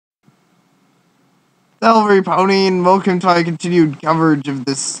Celery Pony, and welcome to my continued coverage of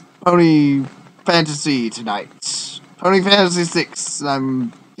this Pony Fantasy tonight. Pony Fantasy 6.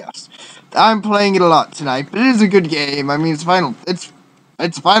 I'm playing it a lot tonight, but it is a good game. I mean, it's Final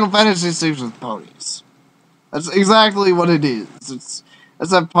Fantasy 6 with ponies. That's exactly what it is. It's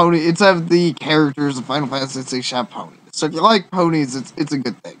the characters of Final Fantasy 6 have ponies. So if you like ponies, it's a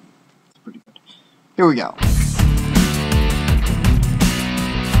good thing. It's pretty good. Here we go.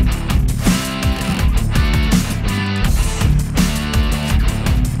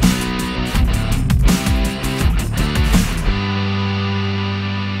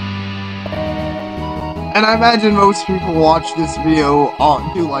 And I imagine most people watch this video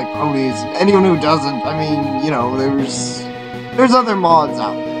do like ponies. Anyone who doesn't, I mean, you know, there's other mods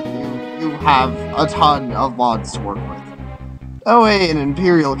out there. You have a ton of mods to work with. Oh, hey, an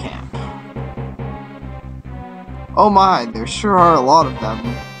Imperial camp. Oh my, there sure are a lot of them.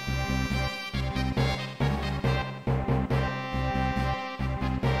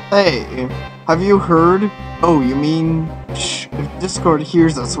 Hey, have you heard? Oh, you mean, shh, if Discord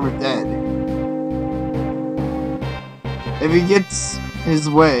hears us, we're dead. If he gets his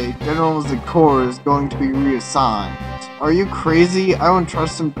way, General Zakor is going to be reassigned. Are you crazy? I won't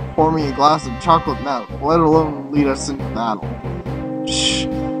trust him to pour me a glass of chocolate milk, let alone lead us into battle. Shh.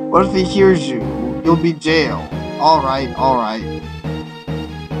 What if he hears you? You'll be jailed. Alright.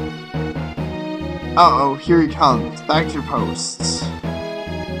 Uh-oh, here he comes. Back to your posts.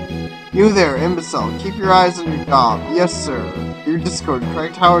 You there, imbecile. Keep your eyes on your job. Yes, sir. Your Discord,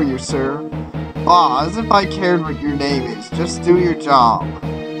 correct? How are you, sir? Ah, as if I cared what your name is. Just do your job.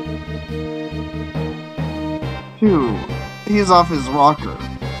 Phew. He's off his rocker.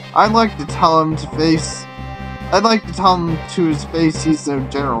 I'd like to tell him to his face he's no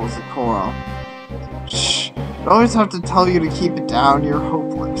General Zakora. Shh. I always have to tell you to keep it down. You're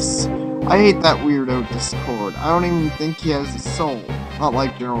hopeless. I hate that weirdo Discord. I don't even think he has a soul. Not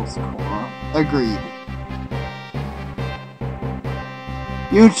like General Zakora. Agreed.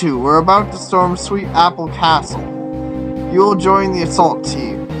 You two, we're about to storm Sweet Apple Castle. You will join the assault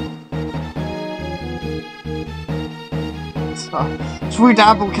team. Sweet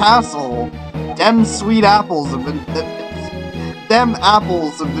Apple Castle? Them sweet apples have been... Them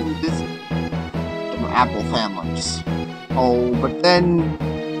apples have been busy. Them apple families. Oh, but then...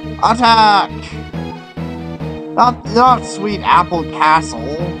 Attack! Not Sweet Apple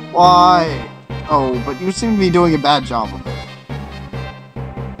Castle. Why? Oh, but you seem to be doing a bad job of it.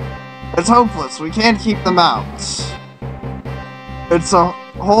 It's hopeless. We can't keep them out. It's a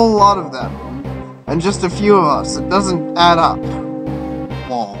whole lot of them. And just a few of us. It doesn't add up.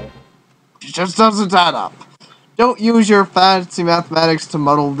 Well, it just doesn't add up. Don't use your fancy mathematics to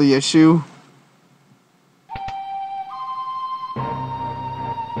muddle the issue.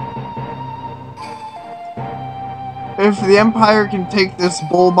 If the Empire can take this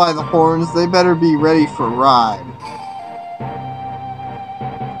bull by the horns, they better be ready for a ride.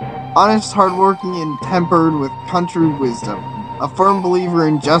 Honest, hardworking, and tempered with country wisdom. A firm believer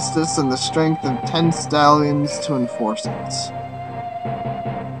in justice and the strength of 10 stallions to enforce it.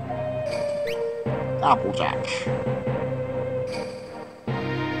 Applejack.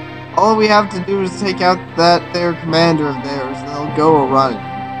 All we have to do is take out that there commander of theirs, and they'll go a-running.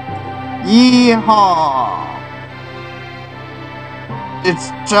 Yeehaw! It's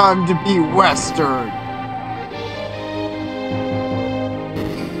time to be Western!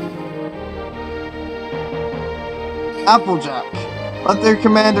 Applejack, let their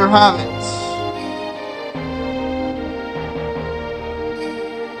commander have it.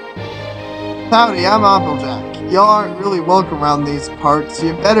 Howdy, I'm Applejack. Y'all aren't really welcome around these parts.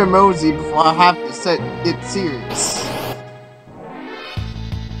 You better mosey before I have to get serious.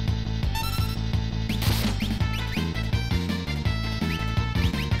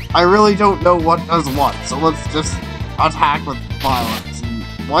 I really don't know what does what, so let's just attack with violence. And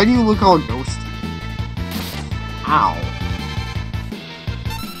why do you look all ghosty? Ow.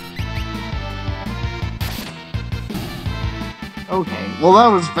 Okay, well that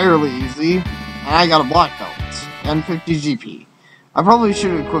was fairly easy. And I got a black belt. And 50 GP. I probably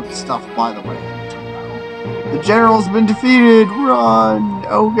should have equipped stuff, by the way. The general's been defeated! Run!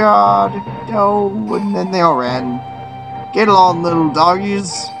 Oh god. No. And then they all ran. Get along, little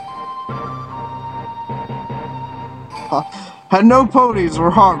doggies. And no ponies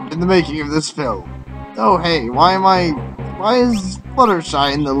were harmed in the making of this film. Oh hey, why is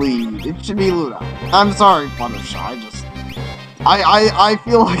Fluttershy in the lead? It should be Luna. I'm sorry, Fluttershy, I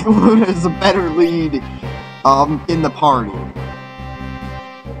feel like Luna is a better lead, in the party.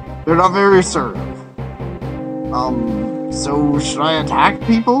 They're not very assertive. So should I attack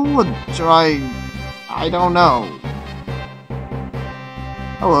people? Should I I don't know.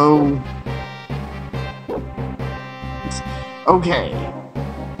 Hello. Okay.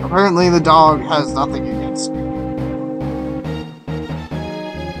 Apparently the dog has nothing against me.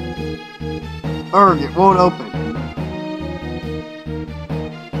 Urgh, it won't open.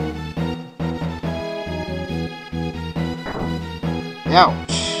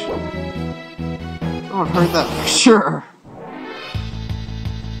 Ouch. Someone heard that for sure.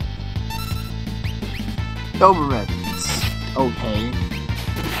 Dobermans. Okay.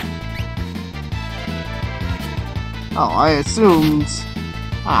 Oh, I assumed...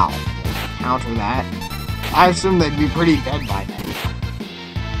 Wow. Counter that. I assumed they'd be pretty dead by now.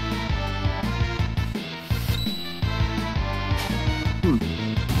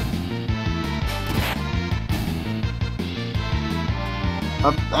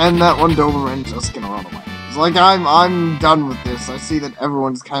 And that one Doberman's just gonna run away. It's like I'm done with this. I see that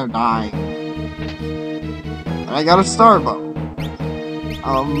everyone's kind of dying. And I got a Starbo.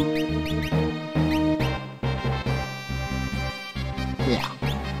 Yeah.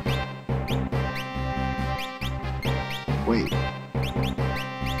 Wait.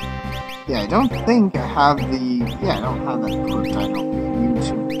 Yeah, I don't think I have the... Yeah, I don't have that perk. I don't need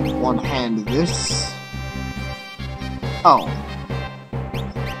to one-hand this. Oh.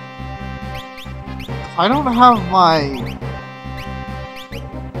 I don't have my...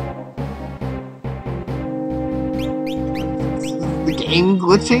 Is the game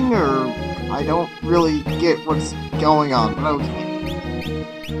glitching, or... I don't really get what's going on, but okay.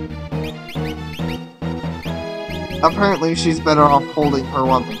 Apparently she's better off holding her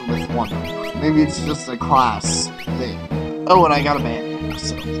weapon with one hand. Maybe it's just a class thing. Oh, and I got a bandana,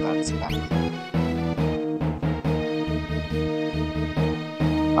 so that's better.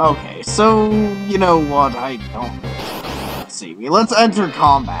 Okay, so, you know what, I don't... Let's see, let's enter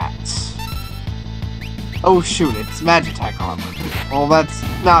combat. Oh shoot, it's Magitech armor. Well, that's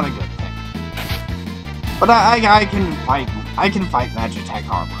not a good thing. But I can fight Magitech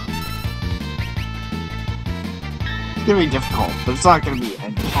armor. It's gonna be difficult, but it's not gonna be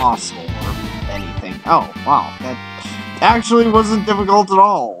impossible or anything. Oh, wow, that actually wasn't difficult at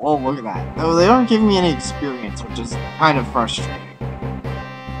all. Oh, look at that. No, they don't give me any experience, which is kind of frustrating.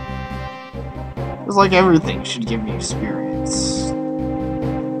 It's like everything should give me experience.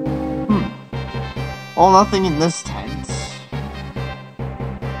 Well, nothing in this tent.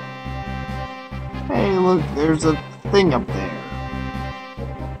 Hey, look, there's a thing up there.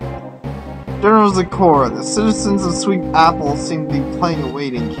 General Zecora, the citizens of Sweet Apple seem to be playing a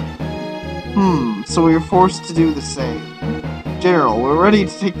waiting game. So we are forced to do the same. General, we're ready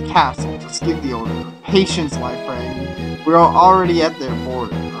to take the castle. Just give the order. Patience, my friend. We're already at their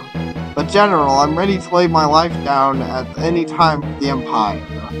border. But General, I'm ready to lay my life down at any time for the Empire.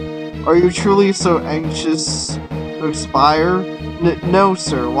 Are you truly so anxious to expire? No,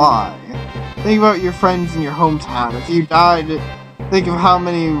 sir, why? Think about your friends in your hometown. If you died, think of how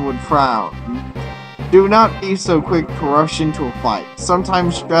many would frown. Do not be so quick to rush into a fight.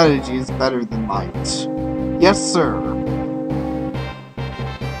 Sometimes strategy is better than might. Yes, sir.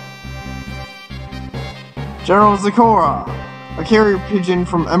 General Zecora, a carrier pigeon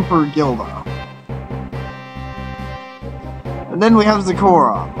from Emperor Gilda. And then we have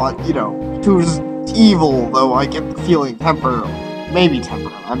Zecora, but, you know, who's evil, though I get the feeling temporarily. Maybe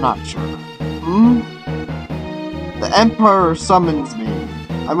temporarily, I'm not sure. The Emperor summons me.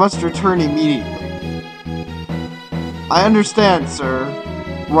 I must return immediately. I understand, sir.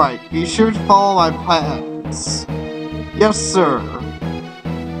 Right, be sure to follow my plans. Yes, sir.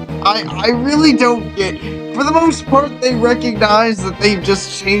 I really don't get... For the most part, they recognize that they've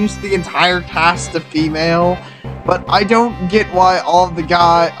just changed the entire cast to female, but I don't get why all the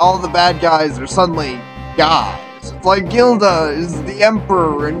bad guys are suddenly guys. It's like Gilda is the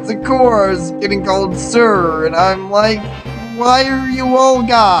Emperor, and Zecora is getting called Sir, and I'm like, why are you all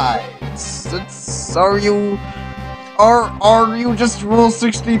guys? Are you just Rule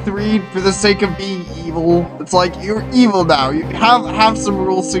 63 for the sake of being evil? It's like, you're evil now. You have some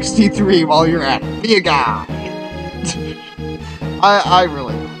Rule 63 while you're at it. Be a guy. I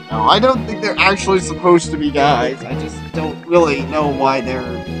really don't know. I don't think they're actually supposed to be guys. I just don't really know why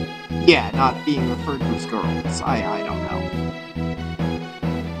they're, not being referred to as girls. I don't know.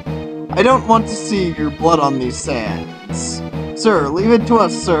 I don't want to see your blood on these sands. Sir, leave it to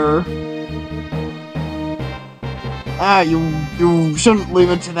us, sir. You shouldn't leave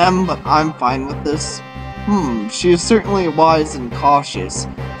it to them, but I'm fine with this. She is certainly wise and cautious.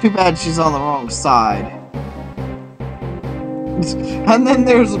 Too bad she's on the wrong side. And then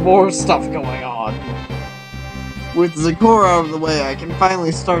there's more stuff going on. With Zecora out of the way, I can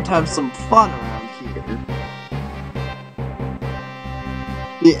finally start to have some fun around here.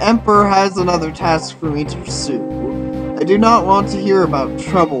 The Emperor has another task for me to pursue. I do not want to hear about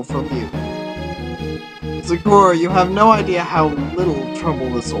trouble from you. Zecora, you have no idea how little trouble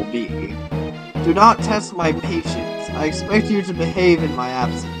this will be. Do not test my patience. I expect you to behave in my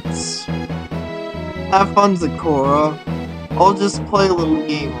absence. Have fun, Zecora. I'll just play a little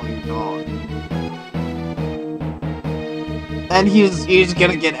game while you're gone. And he's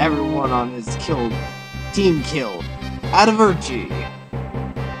gonna get everyone on his team killed. Adaverchi.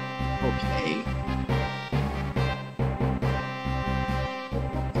 Okay.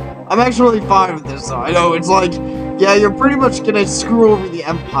 I'm actually fine with this though. I know it's like, yeah, you're pretty much gonna screw over the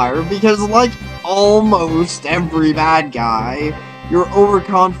Empire because like almost every bad guy, you're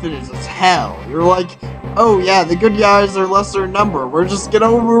overconfident as hell. You're like, oh yeah, the good guys are lesser in number. We're just gonna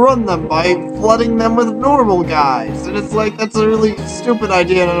overrun them by flooding them with normal guys. And it's like, that's a really stupid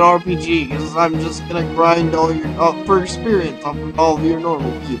idea in an RPG, because I'm just gonna grind all your, for experience off of all of your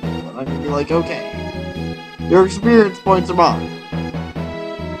normal people. And I'm gonna be like, okay, your experience points are mine.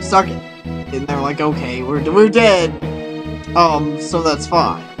 Suck it. And they're like, okay, we're dead. So that's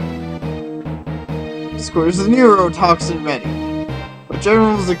fine. Squares the neurotoxin ready. But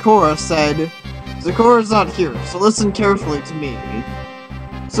General Zecora said, Zecora's not here, so listen carefully to me.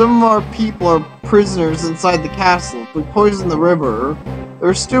 Some of our people are prisoners inside the castle. If we poison the river,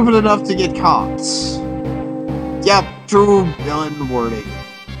 they're stupid enough to get caught. Yep, true villain wording.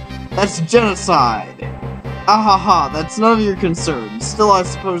 That's genocide. Ahaha, that's none of your concern. Still, I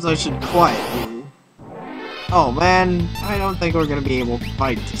suppose I should quiet you. Oh man, I don't think we're gonna be able to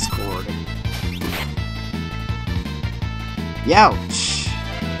fight Discord. Youch.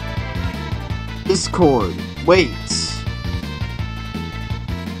 Discord, wait.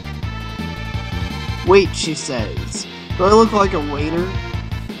 Wait, she says. Do I look like a waiter?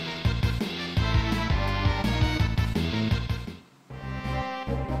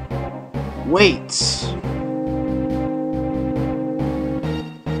 Wait.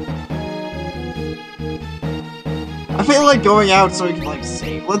 I feel like going out so we can like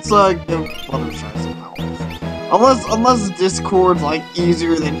save. Let's give Fluttershy some help. Unless Discord's like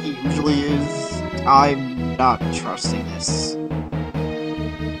easier than he usually is, I'm not trusting this.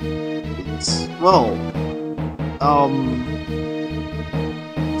 It's, well,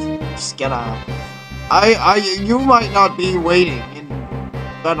 just gonna. You might not be waiting,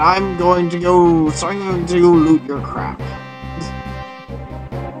 but I'm going to go. So I'm going to go loot your crap.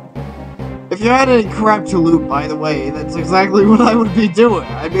 If you had any crap to loot, by the way, that's exactly what I would be doing.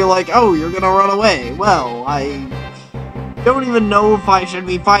 I'd be like, oh, you're gonna run away. Well, I don't even know if I should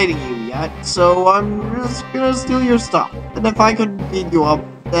be fighting you yet, so I'm just gonna steal your stuff. And if I could beat you up,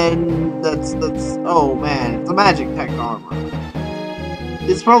 then that's, oh man, it's a magic tech armor.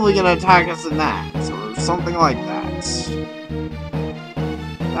 It's probably gonna attack us in that, or something like that.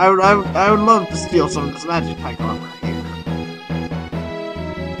 I would love to steal some of this magic tech armor here.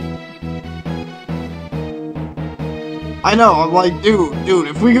 I know, I'm like, dude,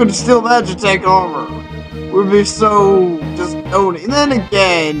 if we could steal Magitech armor, we'd be so just owning. And then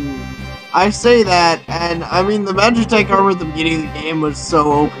again, I say that, and I mean, the Magitech armor at the beginning of the game was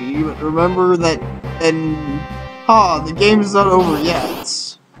so OP, but remember that, then, the game is not over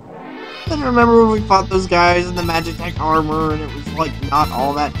yet. And remember when we fought those guys in the Magitech armor, and it was, like, not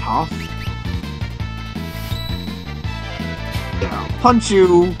all that tough? Yeah, punch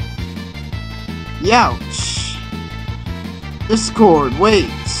you. Youch. Discord, wait.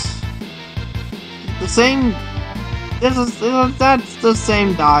 The same. That's the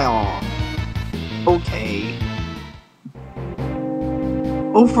same dialogue. Okay.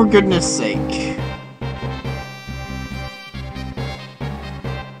 Oh, for goodness sake.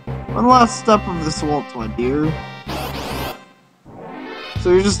 One last step of this waltz, my dear.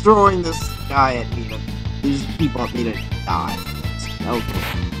 So you're just throwing this guy at me, these people at me to die.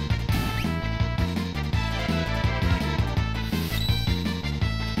 Okay.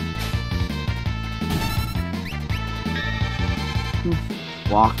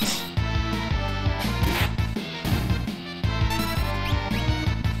 Walked.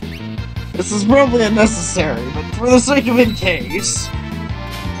 This is probably unnecessary, but for the sake of in case,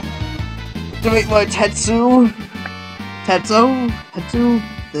 to make my Tetsu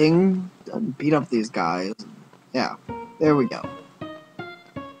thing, beat up these guys. Yeah, there we go.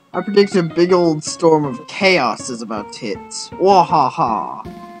 I predict a big old storm of chaos is about to hit. Wahaha.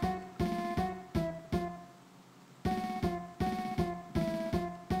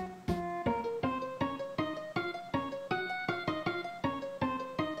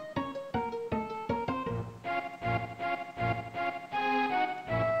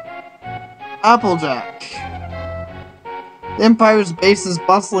 Applejack. The Empire's base is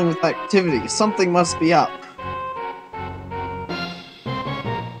bustling with activity. Something must be up.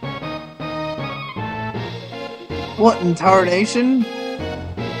 What in tarnation?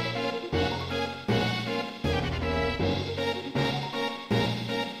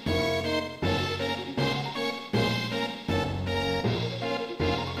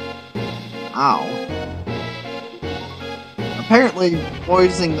 Ow. Apparently,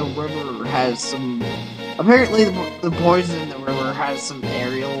 poisoning the river has some... Apparently, the poison in the river has some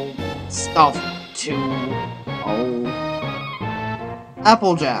aerial stuff, too. Oh.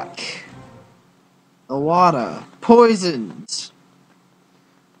 Applejack. The water. Poisoned.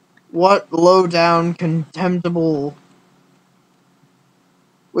 What low-down, contemptible...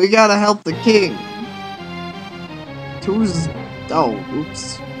 We gotta help the king. Who's... Oh,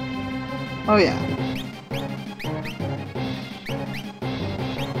 oops. Oh, yeah.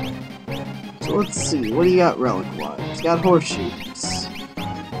 So let's see, what do you got relic-wise? Got horseshoes.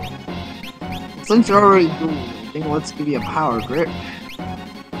 Since you're already dueling, let's give you a power grip.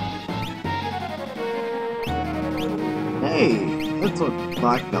 Hey, that's what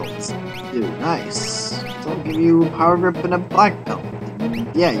black belts do. Nice. So I'll give you power grip and a black belt.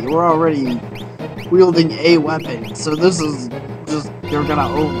 And yeah, you were already wielding a weapon, so this is just, you're gonna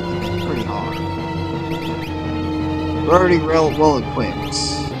own it pretty hard. We're already well equipped.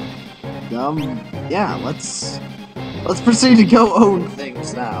 Yeah, let's proceed to go own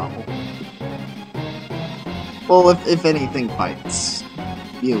things now. Well, if anything fights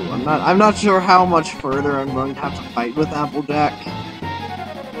you, I'm not sure how much further I'm going to have to fight with Applejack.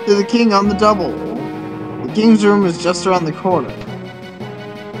 To the king on the double. The king's room is just around the corner.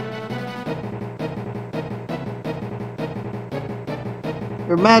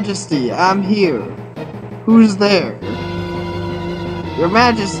 Your Majesty, I'm here. Who's there? Your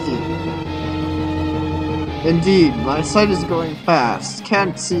Majesty. Indeed, my sight is going fast.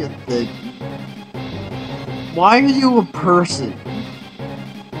 Can't see a thing. Why are you a person?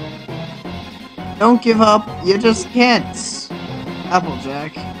 Don't give up, you just can't.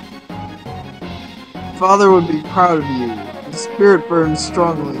 Applejack. Father would be proud of you. The spirit burns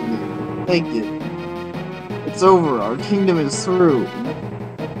strongly in you. Thank you. It's over, our kingdom is through.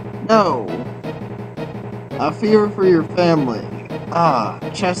 No. A fear for your family. Ah,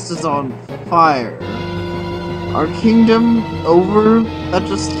 chest is on fire. Our kingdom over? That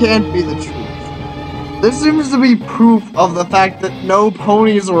just can't be the truth. This seems to be proof of the fact that no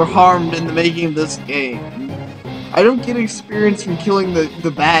ponies were harmed in the making of this game. I don't get experience from killing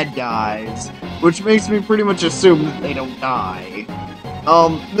the bad guys, which makes me pretty much assume that they don't die.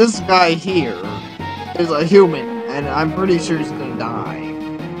 This guy here is a human, and I'm pretty sure he's gonna die.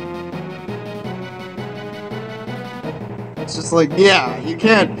 It's just like, yeah, you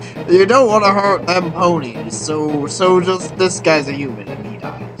don't want to hurt them ponies, so just, this guy's a human and he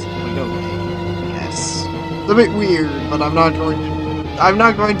dies. Like, okay, yes. It's a bit weird, but I'm not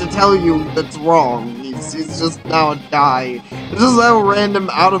going to tell you that's wrong. He's just now a guy. It's just a random,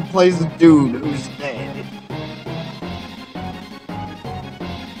 out-of-place dude who's dead.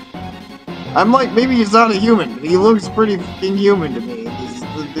 I'm like, maybe he's not a human, but he looks pretty fucking human to me.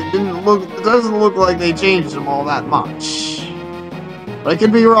 It doesn't look like they changed him all that much. But I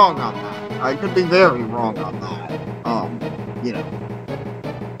could be wrong on that. I could be very wrong on that. You know.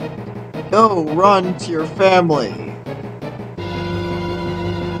 Go, run to your family.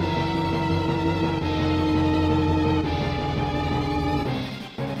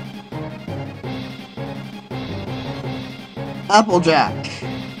 Applejack.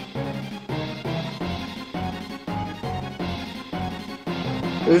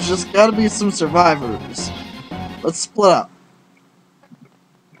 There's just gotta be some survivors. Let's split up.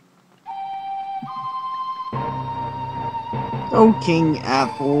 Oh, King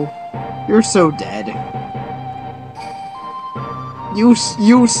Apple, you're so dead. You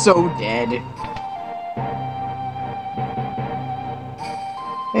so dead.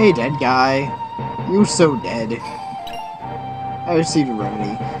 Hey, dead guy. You so dead. I received a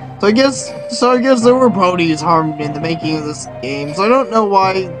remedy. So I guess there were ponies harmed in the making of this game. So I don't know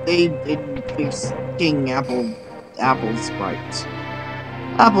why they didn't fix King Apple's sprite.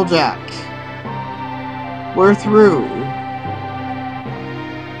 Applejack. We're through.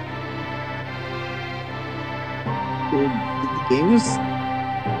 Did the game just...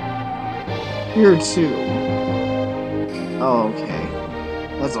 Here too. Oh, okay.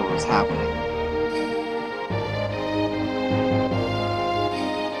 That's what was happening.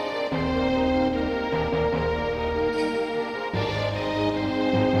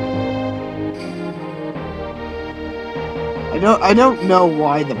 I I don't know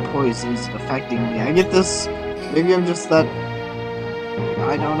why the poison isn't affecting me. I get this. Maybe I'm just that.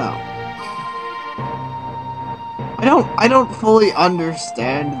 I don't know. I don't fully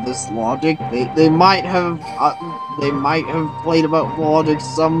understand this logic. They might have played about logic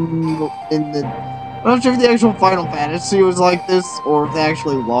some in the. I'm not sure if the actual Final Fantasy was like this, or if they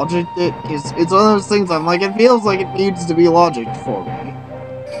actually logicked it, because it's one of those things I'm like, it feels like it needs to be logicked for me.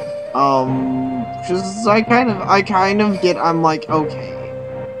 Just, I kind of get, I'm like, okay.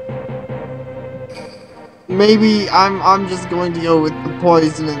 Maybe I'm just going to go with the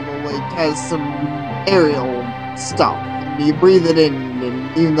poison in the lake has some aerial stuff. And you breathe it in,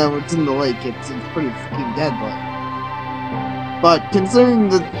 and even though it's in the lake, it's pretty freaking deadly. But considering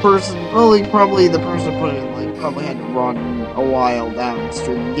the person, probably the person put it in the lake probably had to run a while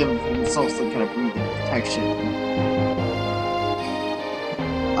downstream and give themselves some kind of breathing protection.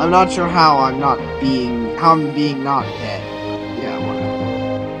 I'm not sure how I'm being not dead. Yeah, whatever.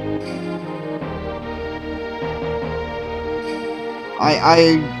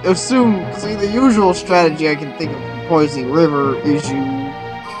 I assume, see, the usual strategy I can think of for poisoning river is you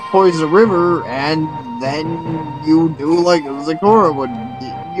poison a river and then you do like Zecora would.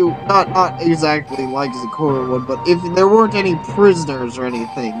 You not exactly like Zecora would, but if there weren't any prisoners or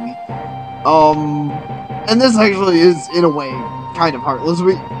anything, and this actually is in a way kind of heartless.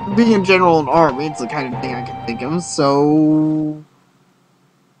 Being in general an army, it's the kind of thing I can think of. So,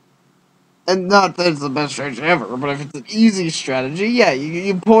 and not that it's the best strategy ever, but if it's an easy strategy, yeah,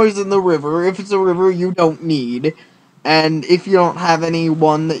 you poison the river. If it's a river you don't need. And if you don't have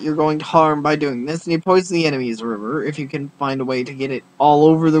anyone that you're going to harm by doing this, and you poison the enemy's river, if you can find a way to get it all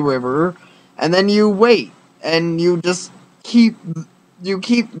over the river, and then you wait, and you just keep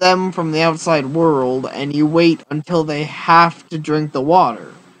them from the outside world, and you wait until they have to drink the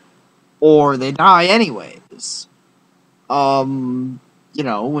water. Or they die anyways. You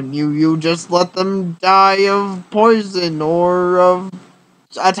know, when you just let them die of poison, or of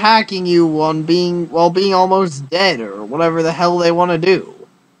attacking you while being almost dead, or whatever the hell they want to do.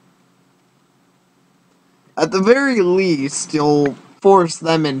 At the very least, you'll force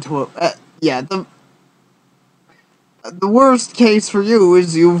them into a... the worst case for you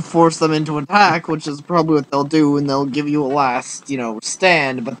is you force them into attack, which is probably what they'll do, and they'll give you a last,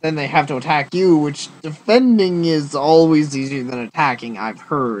 stand, but then they have to attack you, which defending is always easier than attacking, I've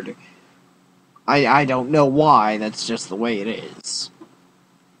heard. I don't know why, that's just the way it is.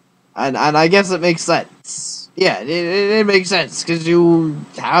 And I guess it makes sense. Yeah, it makes sense, because you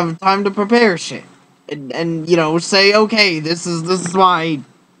have time to prepare shit. And say, okay, this is my...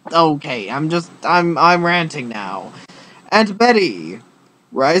 Okay, I'm ranting now. Aunt Betty,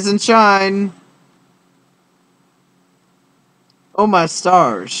 rise and shine. Oh my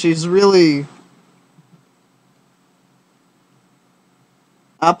stars, she's really...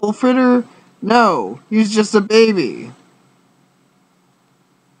 Apple fritter? No, he's just a baby.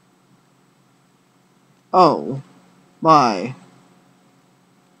 Oh, my.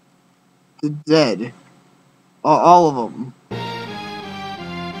 The dead. All of them.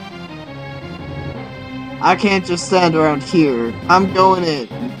 I can't just stand around here. I'm going in.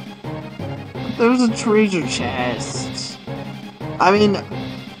 There's a treasure chest. I mean...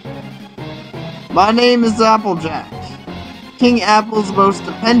 My name is Applejack. King Apple's most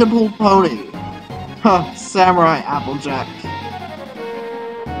dependable pony. Huh, Samurai Applejack.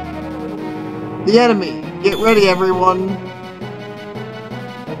 The enemy! Get ready, everyone!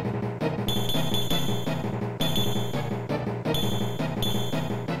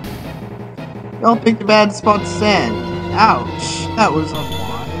 Y'all picked a bad spot to stand. Ouch, that was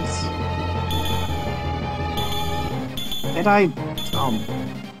unwise. And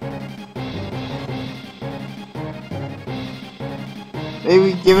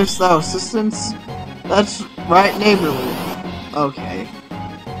maybe give us the assistance? That's right, neighborly. Okay.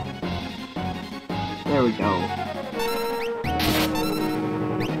 There we go.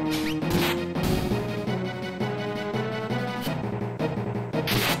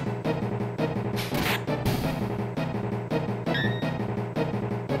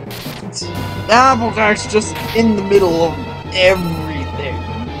 Applejack's just in the middle of everything.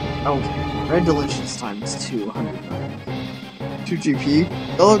 Okay, Red Delicious times 200. 2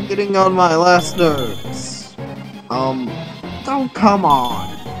 GP. Y'all are getting on my last nerves. Don't come on.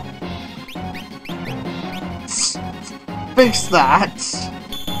 Fix that!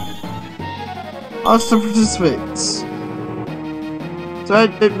 Watch the participants. It's a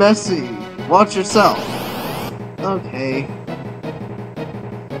bit messy. Watch yourself. Okay.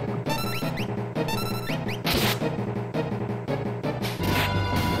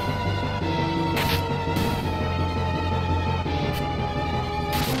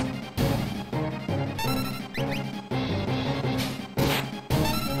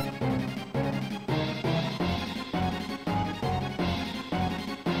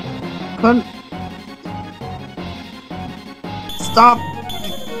 Couldn't... Stop!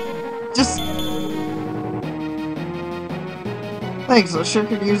 Just... Thanks, I sure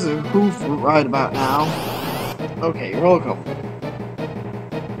could use a hoof right about now. Okay, roll call.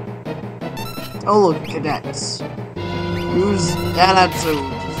 Oh look, cadets. Use Danatsu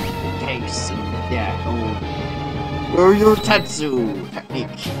case. Yeah, or your Tetsu technique.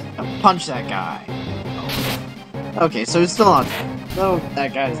 Punch that guy. Oh. Okay, so he's still on. No,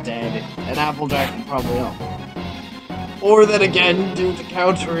 that guy's dead. And Applejack can probably help. Or then again, due to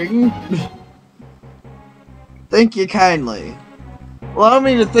countering. Thank you kindly. Allow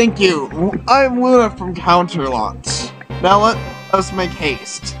me to thank you. I'm Luna from Counterlot. Now let us make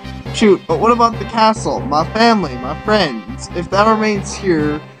haste. Shoot, but what about the castle? My family, my friends. If thou remains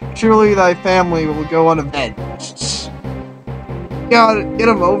here, surely thy family will go unavenged. Gotta get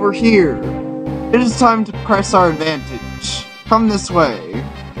them over here. It is time to press our advantage. Come this way.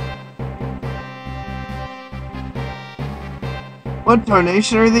 What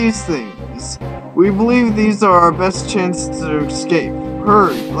tarnation are these things? We believe these are our best chance to escape.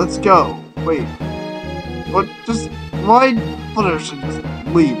 Hurry, let's go. Wait. What? Why? Flitter should just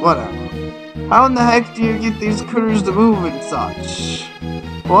leave, whatever. How in the heck do you get these critters to move and such?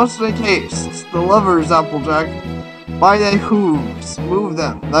 Well, let's make haste. The levers, Applejack. By thy hooves, move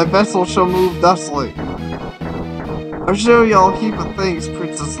them. Thy vessel shall move thusly. I'll show you all a heap of things,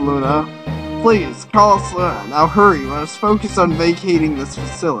 Princess Luna. Please, call us Luna. Now hurry, we must focus on vacating this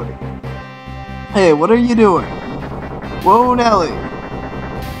facility. Hey, what are you doing? Whoa, Nelly.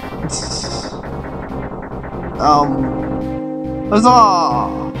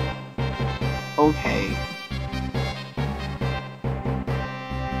 Huzzah! Okay.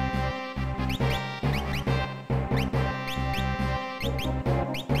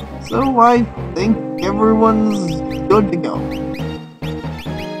 So I think everyone's good to go.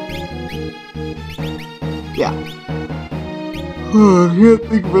 Yeah. I can't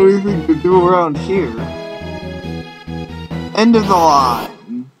think of anything to do around here. End of the line.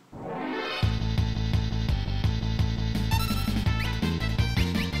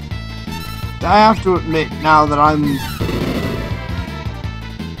 I have to admit now that I'm...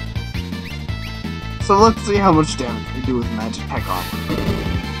 So let's see how much damage we do with Magitech armor.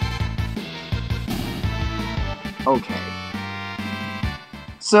 Okay.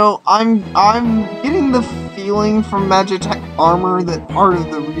 So I'm getting the feeling from Magitech armor that part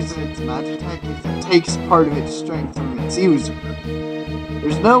of the reason it's Magitech is it takes part of its strength from its user.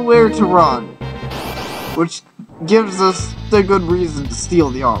 There's nowhere to run, which gives us the good reason to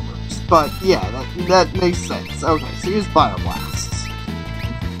steal the armors. But yeah, that makes sense. Okay, so here's Bioblasts.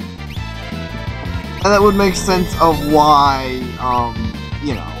 And that would make sense of why,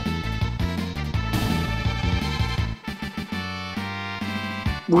 you know,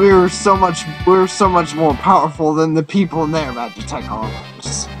 we're so much more powerful than the people in their Magitech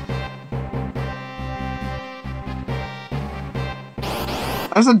armors.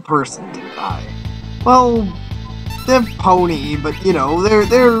 I said person, didn't I? Well, they're pony, but you know, they're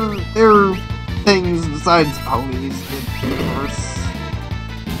things besides ponies, the universe,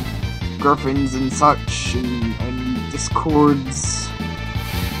 griffins and such, and discords,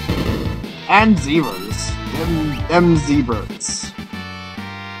 and zebras, them zebras.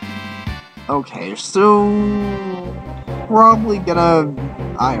 Okay, so probably gonna,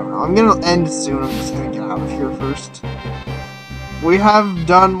 I don't know, I'm gonna end soon. I'm just gonna get out of here first. We have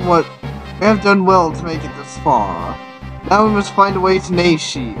done well to make it this far. Now we must find a way to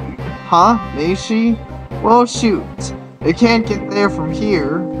Neishi. Huh? Neishi? Well, shoot. They can't get there from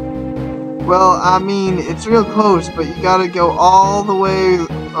here. Well, I mean, it's real close, but you gotta go all the way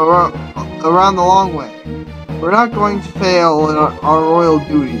around the long way. We're not going to fail in our royal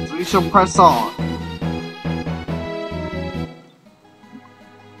duties. We shall press on.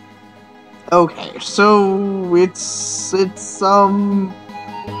 Okay, so it's 1:36,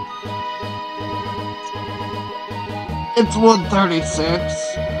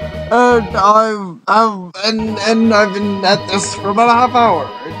 and I've been at this for about a half hour,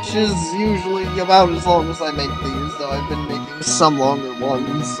 which is usually about as long as I make these, though I've been making some longer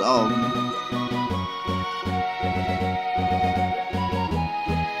ones.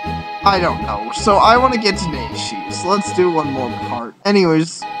 I don't know. So I want to get to Neishi, so let's do one more part.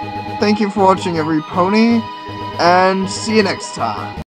 Anyways, thank you for watching, every pony, and see you next time.